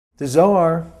The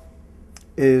Zohar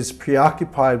is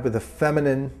preoccupied with the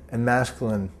feminine and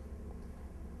masculine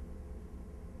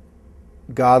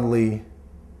godly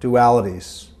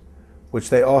dualities, which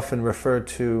they often refer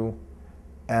to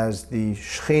as the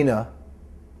Shechina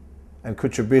and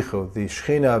Kuchabrichu. The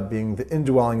Shechina, being the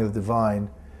indwelling of the divine,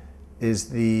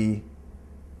 is the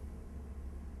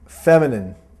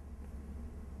feminine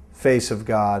face of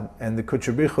God, and the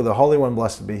Kuchabrichu, the Holy One,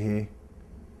 blessed be He,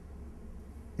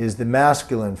 is the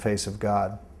masculine face of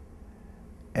God.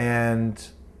 And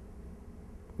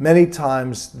many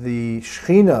times the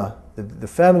Shechina, the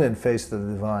feminine face of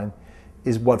the divine,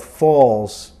 is what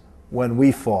falls when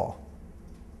we fall,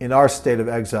 in our state of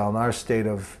exile, in our state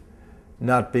of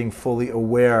not being fully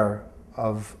aware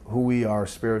of who we are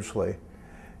spiritually.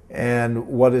 And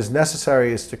what is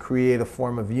necessary is to create a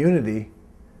form of unity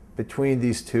between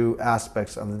these two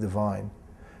aspects of the divine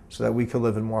so that we can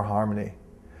live in more harmony.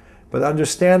 But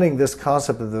understanding this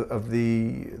concept of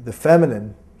the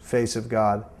feminine face of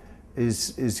God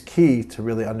is key to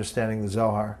really understanding the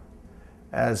Zohar,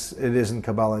 as it is in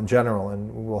Kabbalah in general.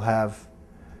 And we'll have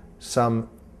some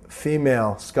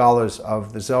female scholars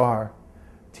of the Zohar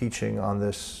teaching on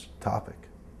this topic.